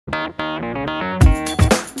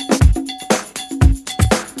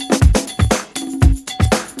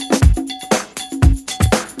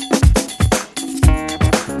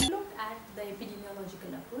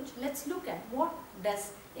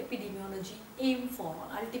aim for, or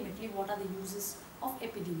ultimately what are the uses of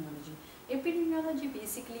epidemiology? Epidemiology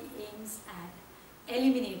basically aims at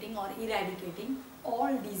eliminating or eradicating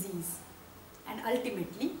all disease and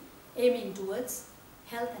ultimately aiming towards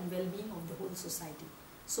health and well-being of the whole society.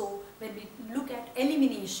 So when we look at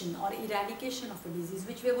elimination or eradication of a disease,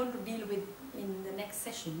 which we are going to deal with in the next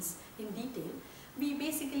sessions in detail, we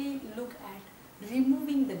basically look at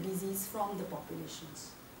removing the disease from the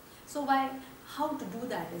populations. So how to do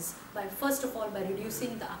that is by, first of all, by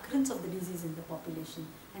reducing the occurrence of the disease in the population,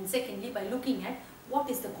 and secondly by looking at what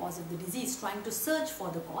is the cause of the disease, trying to search for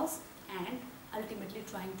the cause and ultimately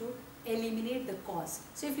trying to eliminate the cause.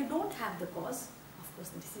 So if you don't have the cause, of course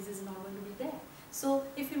the disease is not going to be there. So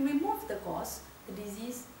if you remove the cause, the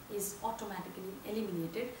disease is automatically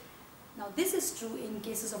eliminated. Now this is true in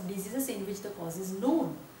cases of diseases in which the cause is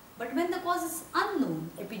known. But when the cause is unknown,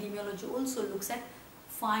 epidemiology also looks at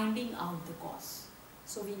finding out the cause.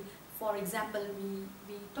 So for example,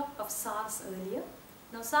 we talked of SARS earlier.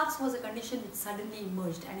 Now SARS was a condition which suddenly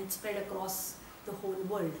emerged and it spread across the whole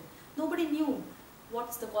world. Nobody knew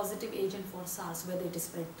what's the causative agent for SARS, whether it is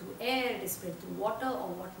spread through air, it is spread through water or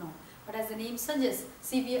whatnot. But as the name suggests,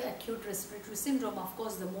 severe acute respiratory syndrome, of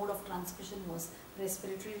course the mode of transmission was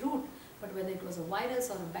respiratory route. But whether it was a virus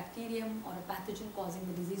or a bacterium or a pathogen causing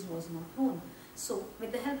the disease was not known. So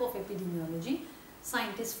with the help of epidemiology,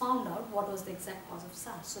 scientists found out what was the exact cause of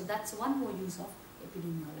SARS. So that's one more use of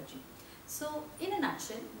epidemiology. So in a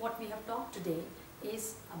nutshell, what we have talked today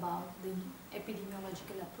is about the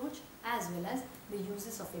epidemiological approach as well as the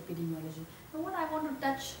uses of epidemiology. Now what I want to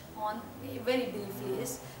touch on very briefly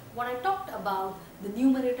is what I talked about the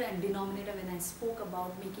numerator and denominator when I spoke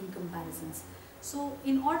about making comparisons. So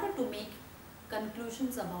in order to make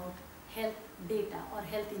conclusions about health data or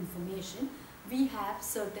health information, we have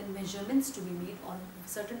certain measurements to be made or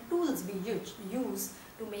certain tools we use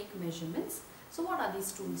to make measurements. So what are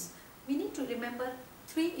these tools? We need to remember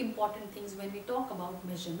three important things when we talk about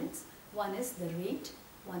measurements. One is the rate,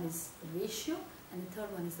 one is the ratio, and the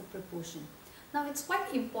third one is the proportion. Now it's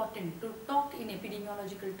quite important to talk in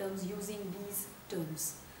epidemiological terms using these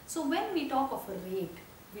terms. So when we talk of a rate,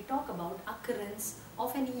 we talk about occurrence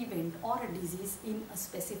of an event or a disease in a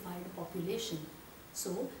specified population.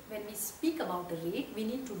 So when we speak about a rate, we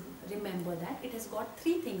need to remember that it has got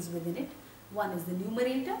three things within it. One is the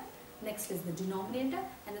numerator, next is the denominator,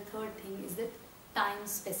 and the third thing is the time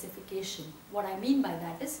specification. What I mean by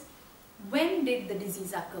that is, when did the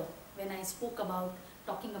disease occur? When I spoke about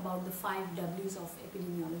talking about the 5 W's of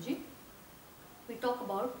epidemiology, we talk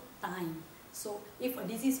about time. So if a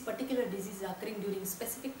particular disease is occurring during a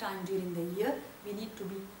specific time during the year, we need to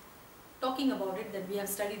be talking about it that we have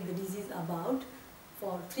studied the disease about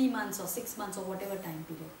for 3 months or 6 months or whatever time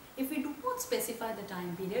period. If we do not specify the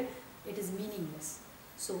time period, it is meaningless.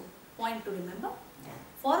 So point to remember,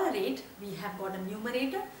 for a rate we have got a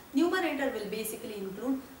numerator. Numerator will basically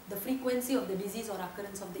include the frequency of the disease or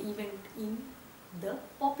occurrence of the event in the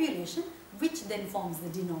population, which then forms the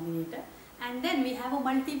denominator. And then we have a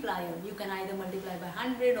multiplier. You can either multiply by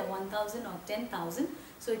 100 or 1000 or 10,000.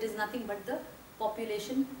 So it is nothing but the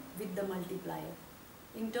population with the multiplier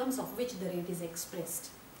in terms of which the rate is expressed.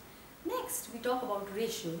 Next we talk about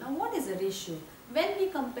ratio. Now what is a ratio? When we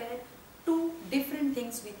compare two different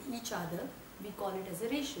things with each other, we call it as a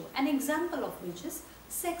ratio. An example of which is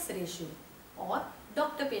sex ratio or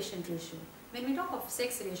doctor-patient ratio. When we talk of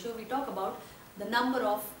sex ratio, we talk about the number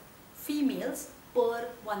of females per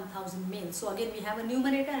 1000 males. So again we have a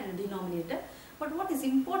numerator and a denominator. But what is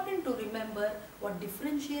important to remember, what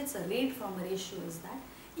differentiates a rate from a ratio is that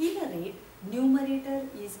in a rate, numerator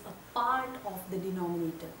is a part of the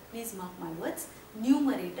denominator. Please mark my words.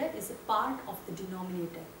 Numerator is a part of the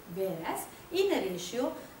denominator. Whereas in a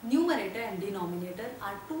ratio, numerator and denominator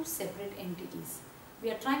are two separate entities. We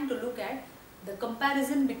are trying to look at the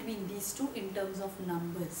comparison between these two in terms of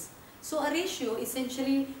numbers. So a ratio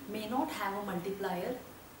essentially may not have a multiplier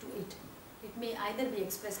to it. It may either be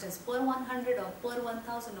expressed as per 100 or per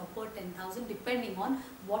 1000 or per 10,000 depending on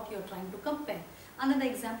what you are trying to compare. Another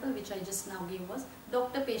example which I just now gave was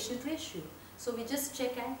doctor-patient ratio. So we just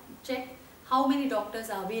check how many doctors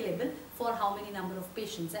are available for how many number of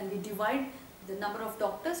patients, and we divide the number of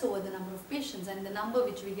doctors over the number of patients, and the number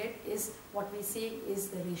which we get is what we say is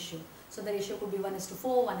the ratio. So the ratio could be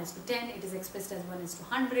 1:4, 1:10, it is expressed as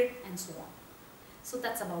 1:100 and so on. So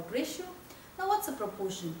that's about ratio. Now what's a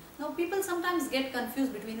proportion? Now people sometimes get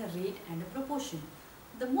confused between a rate and a proportion.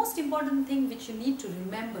 The most important thing which you need to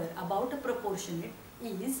remember about a proportionate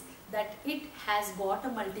is that it has got a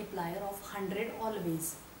multiplier of 100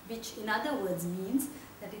 always, which in other words means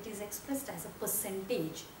that it is expressed as a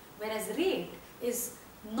percentage, whereas rate is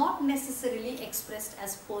not necessarily expressed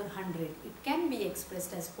as per 100. It can be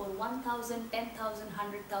expressed as per 1000, 10,000,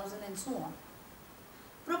 100,000 and so on.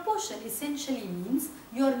 Proportion essentially means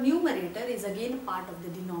your numerator is again part of the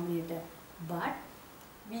denominator, but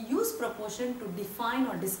we use proportion to define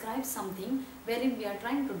or describe something wherein we are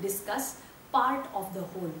trying to discuss part of the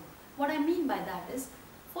whole. What I mean by that is,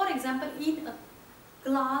 for example, in a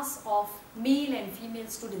class of male and female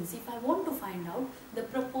students, if I want to find out the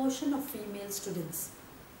proportion of female students,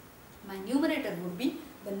 my numerator would be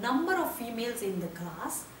the number of females in the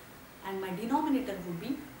class and my denominator would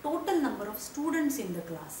be total number of students in the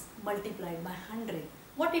class multiplied by 100.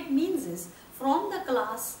 What it means is, from the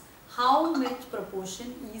class, how much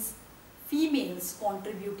proportion is females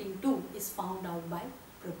contributing to is found out by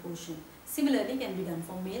proportion. Similarly can be done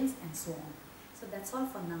for males and so on. So that's all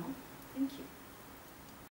for now. Thank you.